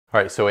All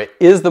right, so it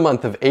is the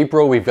month of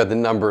April. We've got the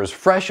numbers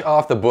fresh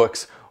off the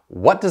books.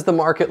 What does the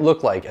market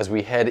look like as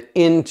we head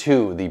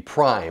into the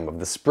prime of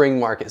the spring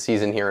market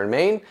season here in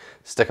Maine?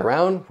 Stick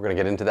around, we're gonna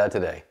get into that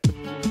today.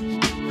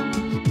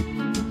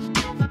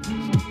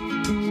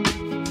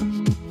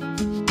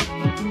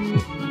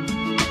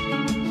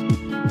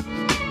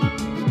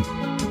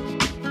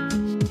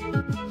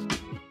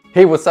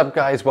 Hey, what's up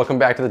guys? Welcome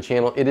back to the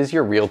channel. It is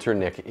your realtor,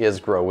 Nick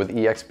Isgro with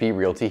eXp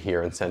Realty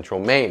here in Central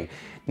Maine.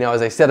 Now,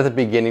 as I said at the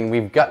beginning,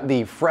 we've got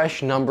the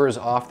fresh numbers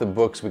off the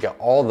books. We got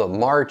all the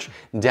March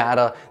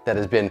data that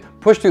has been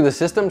pushed through the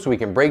system, so we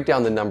can break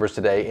down the numbers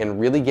today and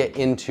really get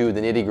into the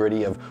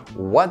nitty-gritty of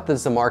what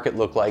does the market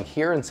look like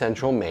here in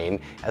Central Maine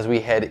as we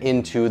head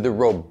into the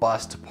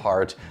robust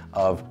part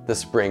of the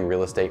spring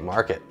real estate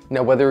market.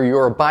 Now, whether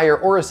you're a buyer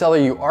or a seller,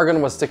 you are going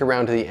to want to stick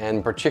around to the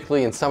end,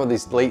 particularly in some of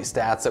these late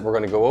stats that we're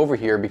going to go over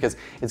here, because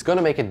it's going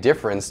to make a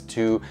difference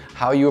to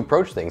how you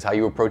approach things, how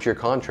you approach your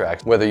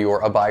contracts, whether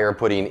you're a buyer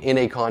putting in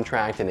a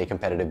contract in a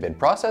competitive bid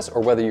process,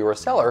 or whether you're a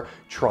seller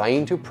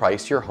trying to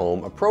price your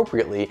home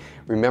appropriately.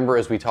 Remember,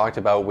 as we talked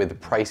about with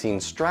pricing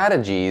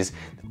strategies,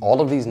 all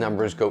of these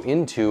numbers go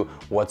into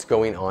what's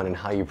going on and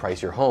how you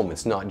price your home.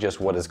 It's not just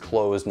what is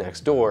closed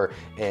next door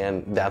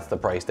and that's the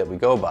price that we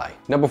go by.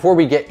 Now, before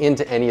we get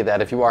into any of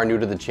that, if you are new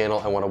to the channel,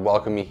 I want to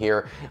welcome you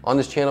here. On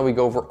this channel, we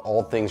go over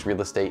all things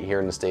real estate here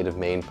in the state of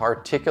Maine,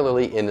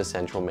 particularly in the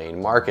Central Maine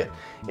market.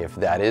 If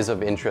that is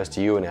of interest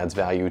to you and adds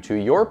value to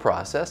your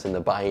process in the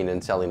buying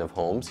and selling of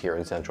homes here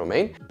in Central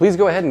Maine, please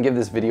go ahead and give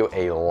this video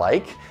a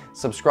like,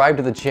 subscribe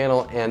to the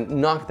channel, and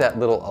knock that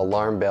little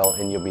alarm bell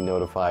and you'll be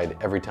notified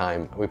every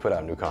time we put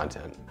out new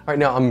content. All right,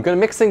 now I'm gonna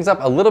mix things up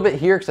a little bit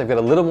here because I've got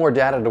a little more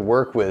data to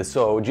work with,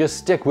 so just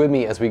stick with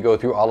me as we go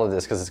through all of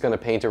this because it's gonna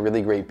paint a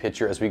really great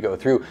picture as we go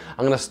through.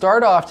 I'm gonna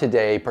start off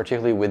today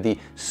particularly with the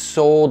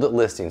sold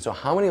listings. So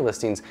how many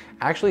listings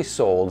actually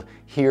sold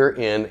here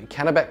in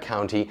Kennebec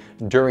County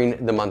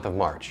during the month of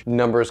March?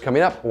 Numbers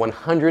coming up,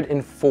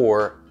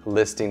 104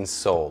 listings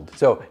sold.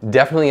 So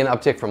definitely an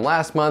uptick from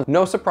last month.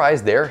 No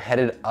surprise there,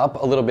 headed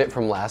up a little bit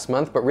from last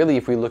month, but really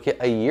if we look at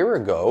a year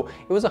ago,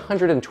 it was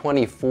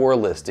 124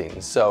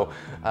 listings. So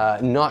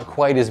not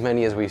quite as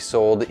many as we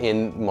sold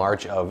in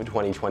March of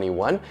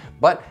 2021,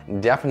 but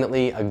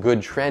definitely a good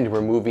trend.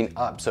 We're moving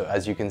up. So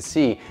as you can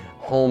see,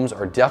 homes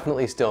are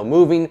definitely still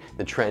moving.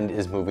 The trend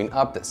is moving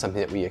up. That's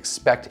something that we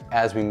expect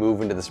as we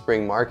move into the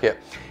spring market.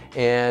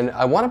 And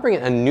I want to bring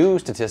in a new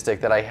statistic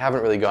that I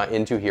haven't really got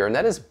into here, and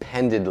that is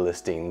pended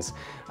listings.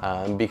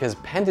 Because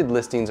pended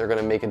listings are going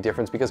to make a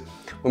difference, because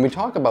when we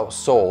talk about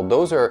sold,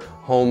 those are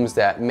homes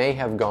that may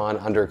have gone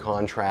under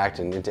contract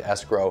and into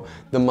escrow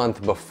the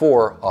month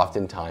before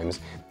oftentimes,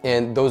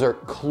 and those are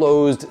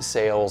closed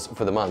sales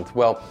for the month.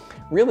 Well,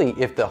 really,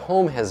 if the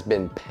home has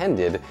been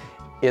pended,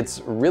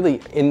 it's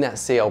really in that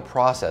sale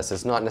process.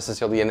 It's not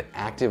necessarily an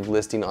active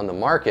listing on the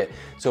market.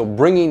 So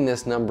bringing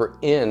this number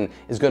in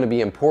is going to be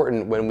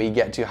important when we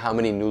get to how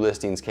many new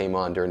listings came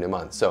on during the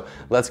month. So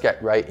let's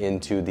get right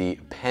into the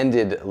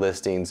pended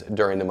listings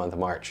during the month of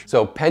March.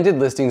 So pended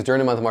listings during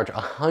the month of March,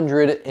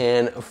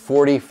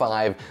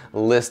 145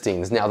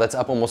 listings. Now that's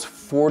up almost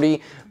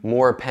 40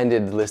 more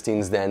pended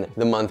listings than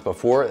the month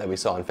before that we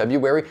saw in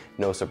February.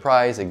 No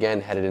surprise,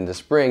 again, headed into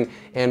spring,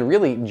 and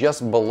really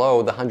just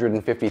below the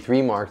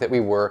 153 mark that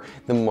we were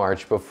the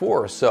March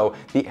before. So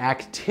the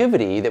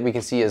activity that we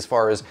can see as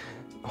far as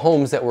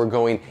homes that were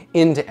going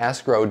into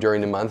escrow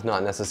during the month,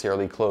 not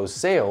necessarily closed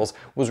sales,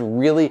 was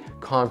really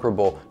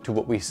comparable to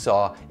what we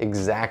saw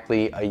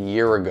exactly a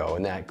year ago.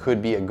 And that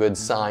could be a good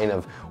sign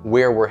of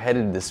where we're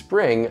headed this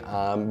spring,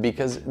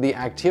 because the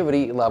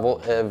activity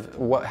level of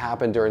what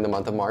happened during the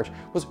month of March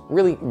was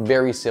really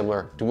very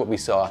similar to what we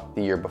saw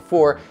the year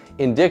before.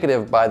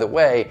 Indicative, by the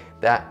way,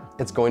 that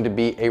it's going to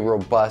be a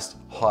robust,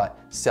 hot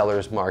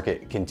seller's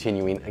market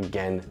continuing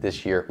again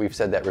this year. We've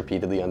said that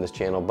repeatedly on this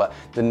channel, but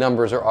the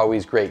numbers are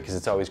always great because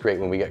it's always great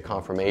when we get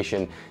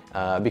confirmation,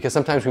 because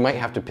sometimes we might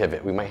have to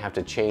pivot. We might have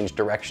to change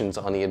directions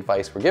on the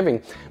advice we're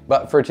giving.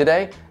 But for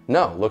today,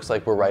 no, looks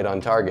like we're right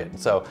on target.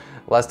 So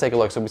let's take a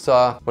look. So we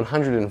saw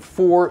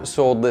 104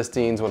 sold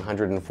listings,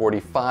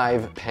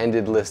 145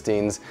 pended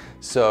listings.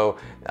 So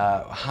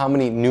how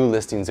many new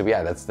listings did we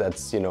add?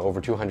 That's over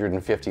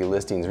 250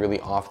 listings really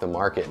off the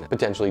market,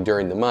 potentially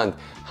during the month.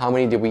 How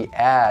many did we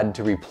add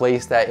to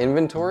replace that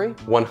inventory?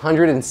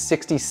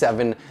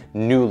 167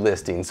 new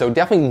listings. So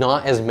definitely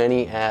not as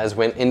many as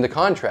went into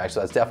contract.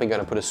 So that's definitely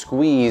going to put a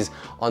squeeze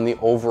on the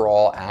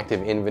overall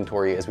active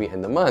inventory as we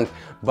end the month.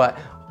 But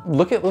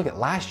look at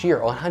last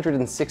year,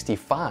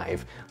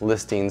 165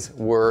 listings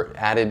were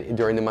added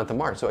during the month of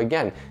March. So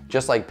again,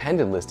 just like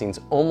pended listings,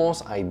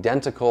 almost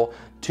identical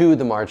to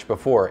the March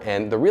before.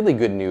 And the really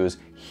good news,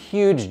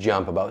 huge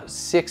jump, about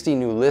 60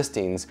 new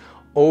listings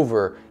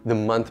over the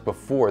month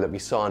before that we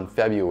saw in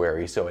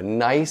February. So a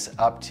nice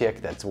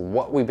uptick. That's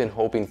what we've been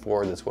hoping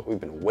for. That's what we've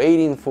been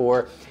waiting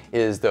for,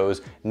 is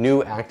those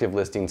new active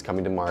listings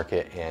coming to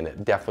market, and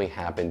it definitely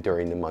happened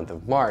during the month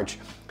of March.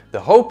 The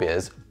hope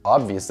is,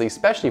 obviously,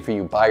 especially for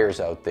you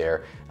buyers out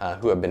there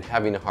who have been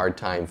having a hard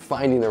time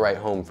finding the right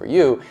home for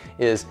you,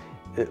 is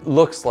it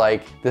looks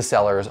like the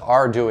sellers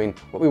are doing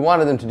what we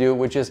wanted them to do,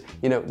 which is,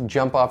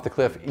 jump off the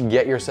cliff,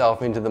 get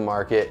yourself into the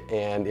market.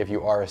 And if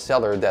you are a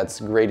seller, that's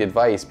great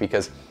advice,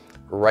 because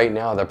right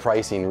now the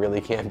pricing really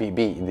can't be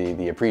beat.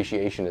 The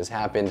appreciation has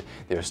happened.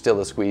 There's still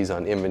a squeeze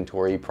on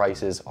inventory.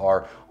 Prices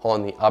are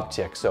on the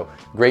uptick. So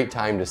great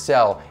time to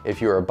sell.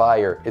 If you're a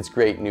buyer, it's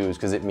great news,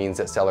 because it means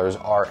that sellers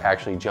are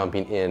actually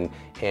jumping in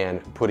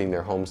and putting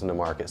their homes in the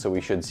market. So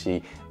we should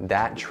see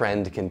that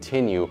trend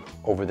continue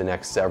over the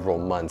next several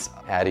months,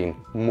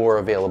 adding more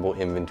available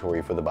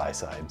inventory for the buy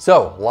side.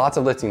 So lots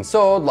of listings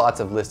sold, lots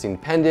of listings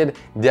pended,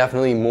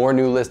 definitely more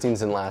new listings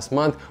than last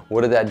month.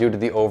 What did that do to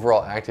the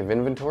overall active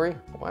inventory?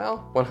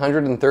 Well,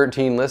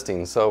 113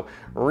 listings. So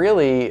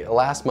really,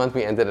 last month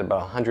we ended at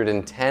about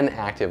 110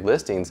 active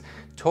listings.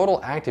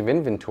 Total active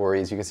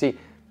inventory, as you can see,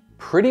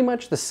 pretty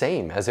much the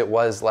same as it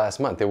was last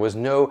month. There was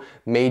no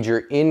major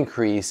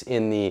increase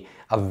in the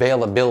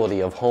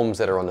availability of homes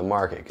that are on the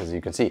market, because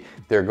you can see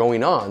they're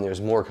going on,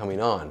 there's more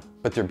coming on,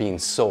 but they're being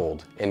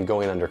sold and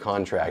going under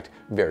contract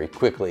very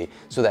quickly.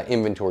 So that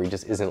inventory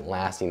just isn't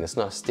lasting. It's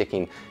not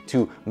sticking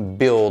to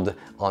build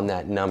on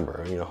that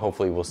number.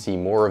 Hopefully we'll see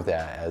more of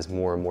that as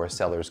more and more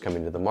sellers come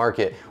into the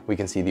market. We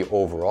can see the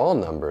overall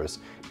numbers,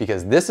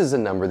 because this is a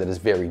number that is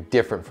very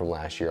different from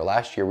last year.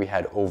 Last year we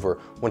had over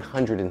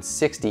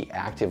 160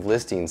 active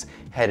listings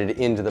headed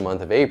into the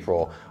month of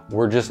April.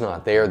 We're just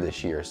not there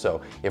this year.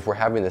 So if we're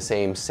having the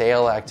same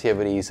sale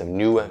activity, some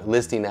new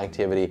listing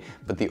activity,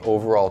 but the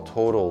overall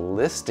total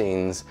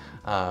listings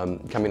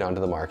coming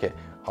onto the market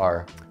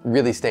are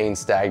really staying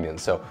stagnant.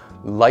 So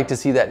like to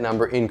see that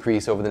number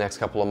increase over the next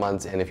couple of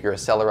months. And if you're a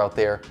seller out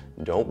there,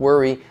 don't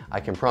worry. I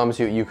can promise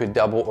you, you could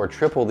double or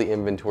triple the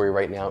inventory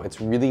right now.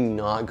 It's really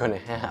not going to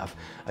have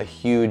a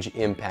huge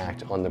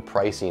impact on the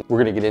pricing.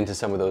 We're going to get into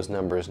some of those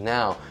numbers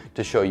now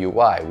to show you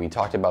why. We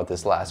talked about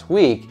this last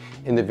week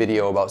in the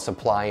video about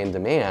supply and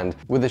demand.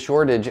 With a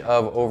shortage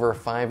of over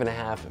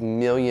 5.5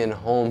 million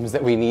homes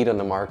that we need on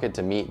the market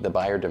to meet the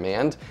buyer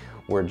demand,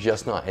 we're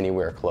just not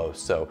anywhere close.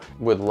 So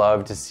would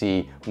love to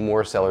see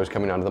more sellers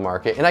coming onto the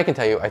market. And I can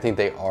tell you, I think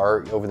they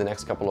are over the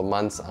next couple of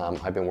months.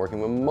 I've been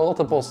working with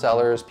multiple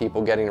sellers,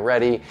 people getting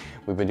ready.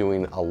 We've been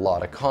doing a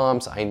lot of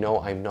comps. I know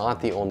I'm not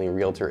the only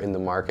realtor in the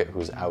market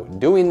who's out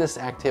doing this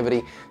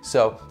activity.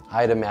 So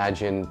I'd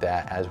imagine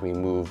that as we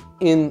move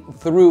in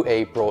through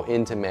April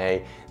into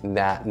May,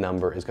 that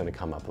number is going to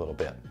come up a little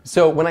bit.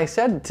 So when I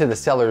said to the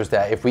sellers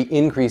that if we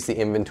increase the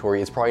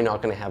inventory, it's probably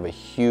not going to have a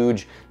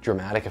huge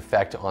dramatic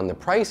effect on the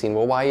pricing.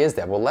 Well, why is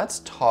that? Well, let's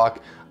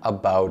talk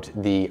about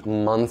the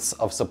months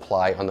of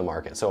supply on the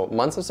market. So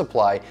months of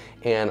supply,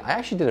 and I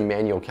actually did a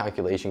manual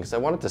calculation because I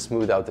wanted to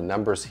smooth out the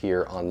numbers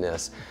here on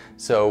this.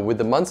 So with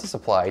the months of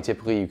supply,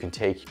 typically you can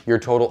take your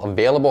total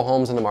available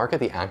homes in the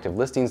market, the active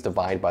listings,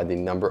 divide by the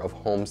number of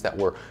homes that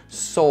were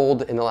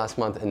sold in the last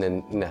month, and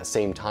then in that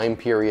same time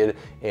period,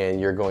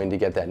 and you're going to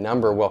get that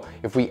number. Well,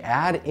 if we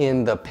add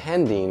in the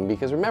pending,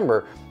 because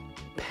remember,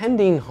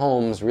 pending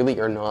homes really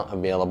are not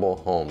available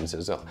homes.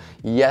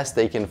 Yes,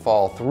 they can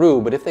fall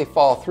through, but if they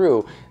fall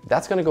through,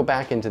 that's going to go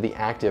back into the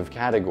active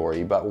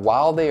category. But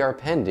while they are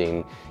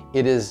pending,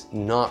 it is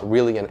not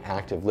really an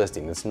active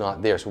listing. It's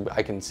not there. So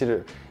I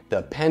consider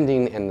the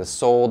pending and the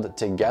sold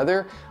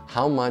together.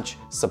 How much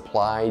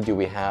supply do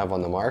we have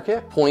on the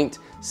market?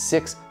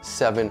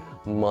 0.67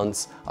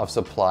 months of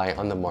supply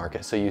on the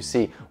market. So you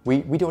see,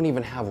 we don't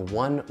even have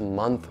 1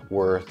 month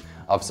worth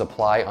of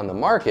supply on the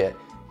market.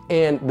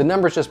 And the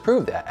numbers just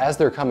prove that. As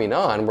they're coming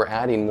on, we're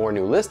adding more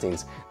new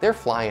listings. They're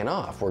flying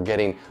off. We're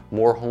getting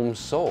more homes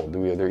sold.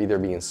 They're either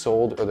being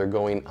sold or they're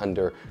going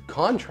under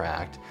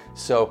contract.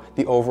 So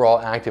the overall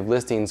active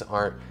listings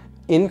aren't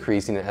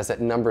increasing. As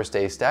that number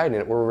stays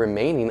stagnant, we're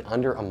remaining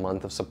under a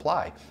month of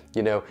supply.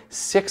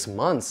 6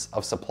 months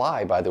of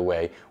supply, by the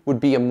way, would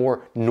be a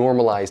more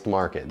normalized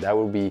market. That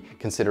would be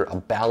considered a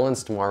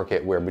balanced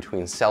market where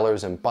between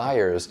sellers and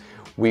buyers,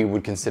 we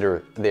would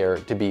consider there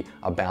to be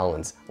a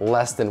balance,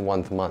 less than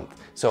 1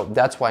 month. So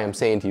that's why I'm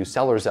saying to you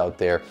sellers out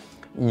there,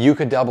 you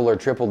could double or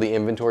triple the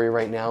inventory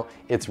right now.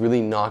 It's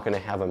really not going to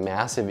have a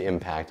massive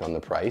impact on the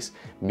price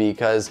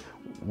because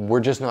we're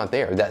just not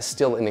there. That's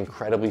still an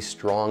incredibly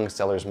strong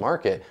seller's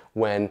market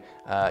when,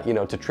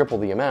 to triple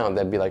the amount,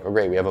 that'd be like, oh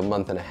great, we have 1.5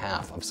 months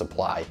of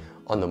supply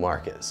on the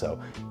market. So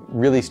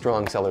really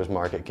strong seller's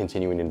market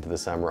continuing into the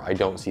summer. I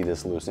don't see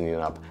this loosening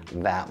up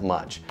that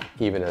much,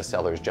 even as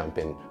sellers jump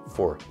in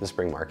for the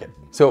spring market.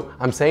 So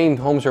I'm saying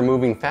homes are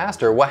moving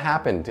faster. What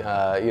happened?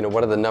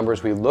 One of the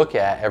numbers we look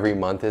at every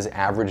month is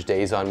average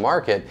days on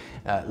market.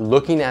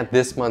 Looking at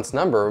this month's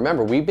number,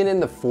 remember, we've been in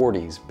the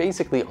 40s,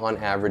 basically on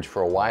average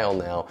for a while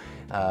now.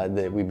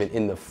 that we've been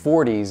in the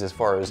 40s as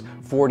far as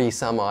 40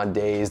 some odd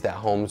days that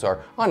homes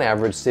are on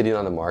average sitting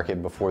on the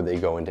market before they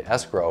go into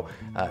escrow.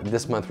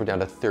 This month we're down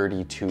to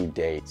 32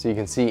 days. So you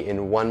can see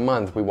in 1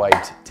 month we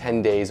wiped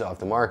 10 days off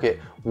the market.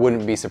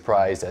 Wouldn't be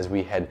surprised as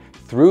we head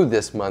through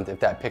this month if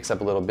that picks up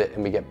a little bit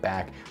and we get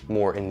back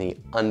more in the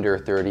under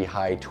 30,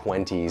 high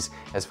 20s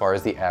as far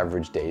as the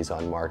average days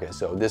on market.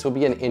 So this will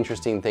be an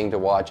interesting thing to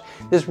watch.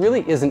 This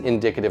really isn't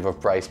indicative of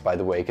price, by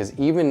the way, because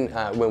even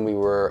when we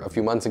were a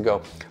few months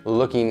ago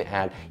looking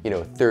at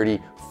 30,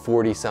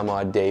 40 some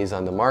odd days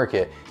on the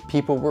market,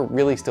 people were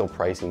really still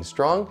pricing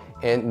strong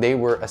and they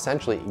were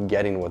essentially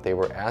getting what they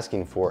were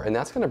asking for. And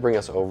that's going to bring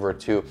us over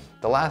to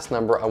the last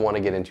number I want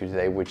to get into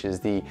today, which is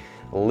the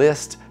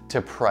list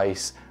to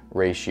price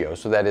ratio.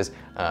 So that is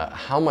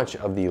how much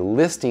of the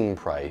listing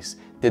price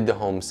did the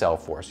home sell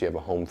for. So you have a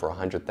home for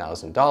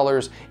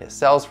 $100,000, it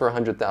sells for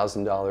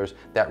 $100,000,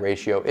 that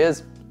ratio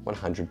is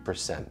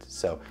 100%.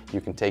 So you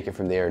can take it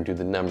from there and do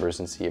the numbers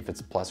and see if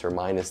it's plus or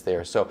minus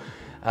there. So,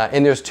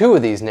 and there's two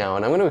of these now,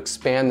 and I'm going to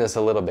expand this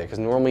a little bit because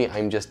normally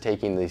I'm just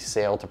taking the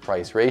sale to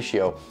price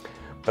ratio,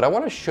 but I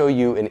want to show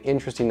you an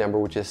interesting number,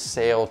 which is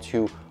sale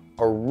to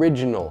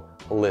original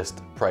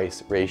list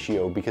price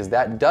ratio, because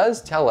that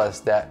does tell us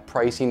that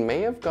pricing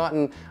may have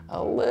gotten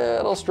a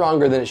little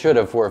stronger than it should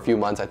have for a few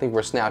months. I think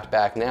we're snapped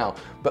back now,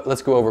 but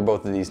let's go over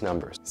both of these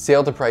numbers.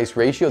 Sale to price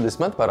ratio this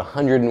month about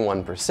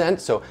 101%,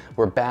 so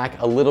we're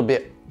back a little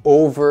bit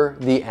over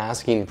the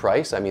asking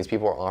price. That means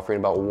people are offering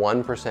about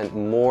 1%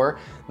 more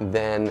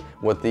than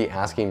what the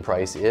asking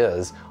price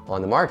is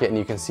on the market. And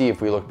you can see if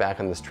we look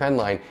back on this trend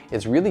line,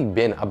 it's really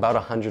been about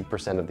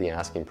 100% of the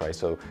asking price.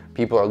 So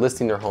people are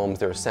listing their homes,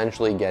 they're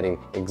essentially getting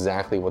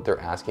exactly what they're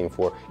asking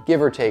for,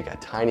 give or take a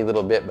tiny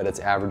little bit, but it's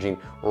averaging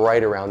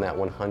right around that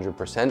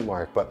 100%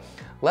 mark. But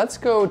let's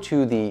go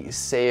to the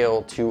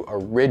sale to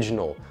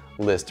original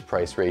list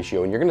price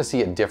ratio, and you're gonna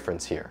see a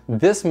difference here.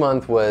 This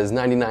month was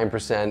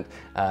 99%,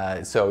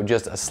 so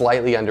just a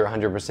slightly under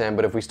 100%,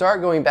 but if we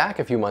start going back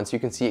a few months, you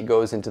can see it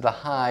goes into the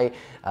high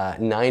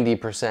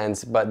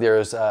 90%, but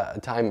there's a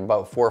time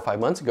about 4 or 5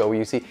 months ago where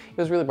you see it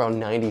was really around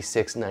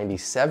 96,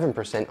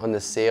 97% on the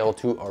sale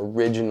to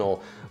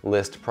original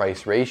list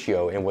price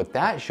ratio. And what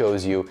that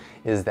shows you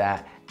is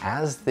that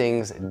as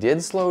things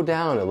did slow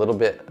down a little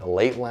bit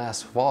late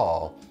last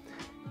fall,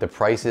 the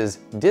prices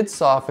did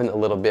soften a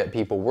little bit.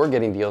 People were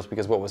getting deals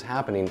because what was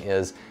happening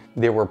is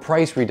there were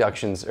price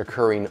reductions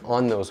occurring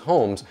on those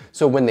homes.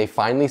 So when they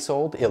finally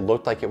sold, it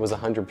looked like it was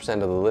 100% of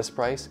the list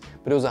price,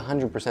 but it was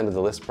 100% of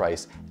the list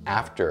price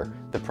after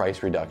the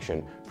price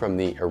reduction from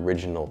the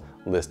original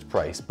list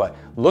price. But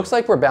looks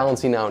like we're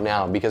balancing out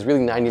now, because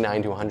really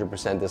 99 to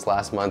 100% this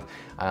last month,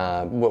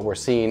 what we're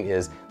seeing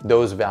is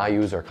those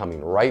values are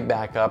coming right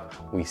back up.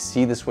 We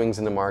see the swings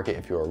in the market.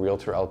 If you're a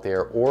realtor out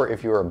there or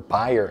if you're a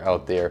buyer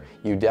out there,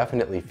 you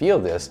definitely feel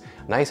this.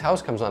 A nice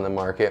house comes on the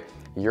market,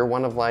 you're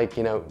one of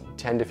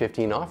 10 to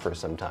 15 offers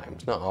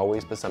sometimes, not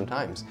always, but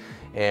sometimes.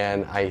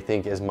 And I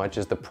think as much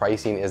as the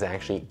pricing is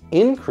actually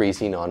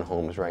increasing on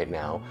homes right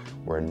now,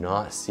 we're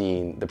not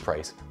seeing the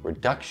price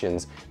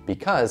reductions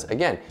because,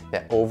 again,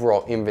 that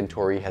overall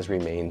inventory has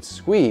remained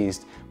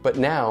squeezed, but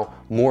now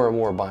more and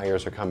more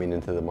buyers are coming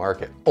into the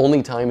market.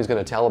 Only time is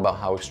going to tell about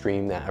how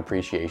extreme that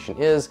appreciation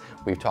is.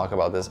 We've talked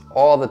about this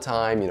all the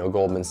time.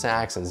 Goldman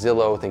Sachs and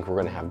Zillow think we're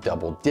going to have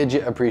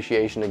double-digit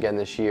appreciation again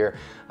this year.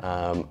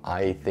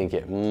 I think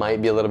it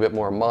might be a little bit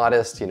more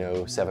modest, 7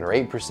 or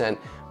 8%.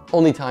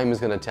 Only time is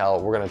going to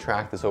tell. We're going to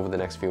track this over the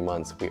next few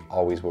months. We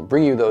always will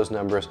bring you those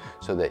numbers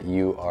so that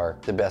you are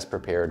the best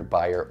prepared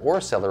buyer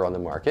or seller on the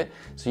market,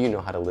 so you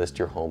know how to list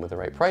your home at the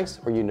right price,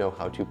 or you know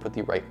how to put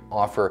the right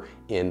offer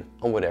in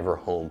on whatever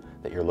home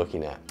that you're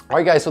looking at. All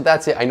right, guys, so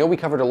that's it. I know we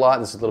covered a lot.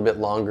 This is a little bit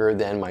longer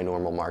than my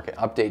normal market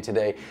update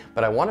today,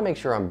 but I want to make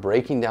sure I'm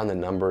breaking down the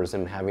numbers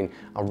and having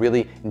a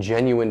really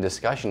genuine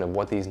discussion of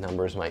what these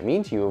numbers might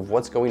mean to you, of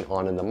what's going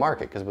on in the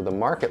market. Because with a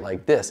market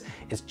like this,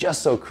 it's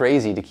just so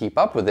crazy to keep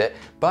up with it.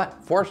 But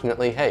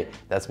fortunately, hey,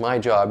 that's my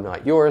job,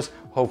 not yours.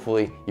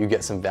 Hopefully you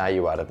get some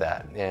value out of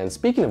that. And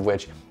speaking of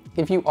which,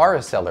 if you are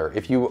a seller,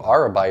 if you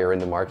are a buyer in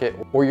the market,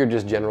 or you're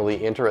just generally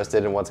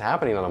interested in what's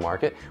happening on the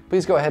market,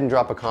 please go ahead and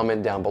drop a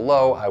comment down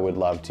below. I would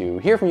love to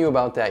hear from you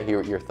about that, hear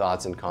what your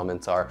thoughts and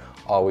comments are.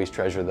 Always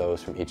treasure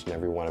those from each and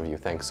every one of you.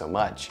 Thanks so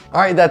much.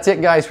 All right, that's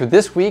it, guys, for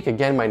this week.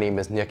 Again, my name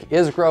is Nick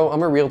Isgro.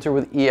 I'm a realtor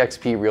with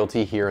eXp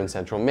Realty here in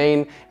Central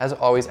Maine. As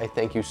always, I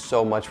thank you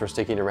so much for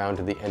sticking around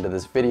to the end of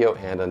this video,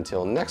 and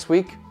until next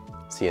week,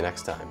 see you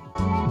next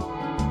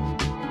time.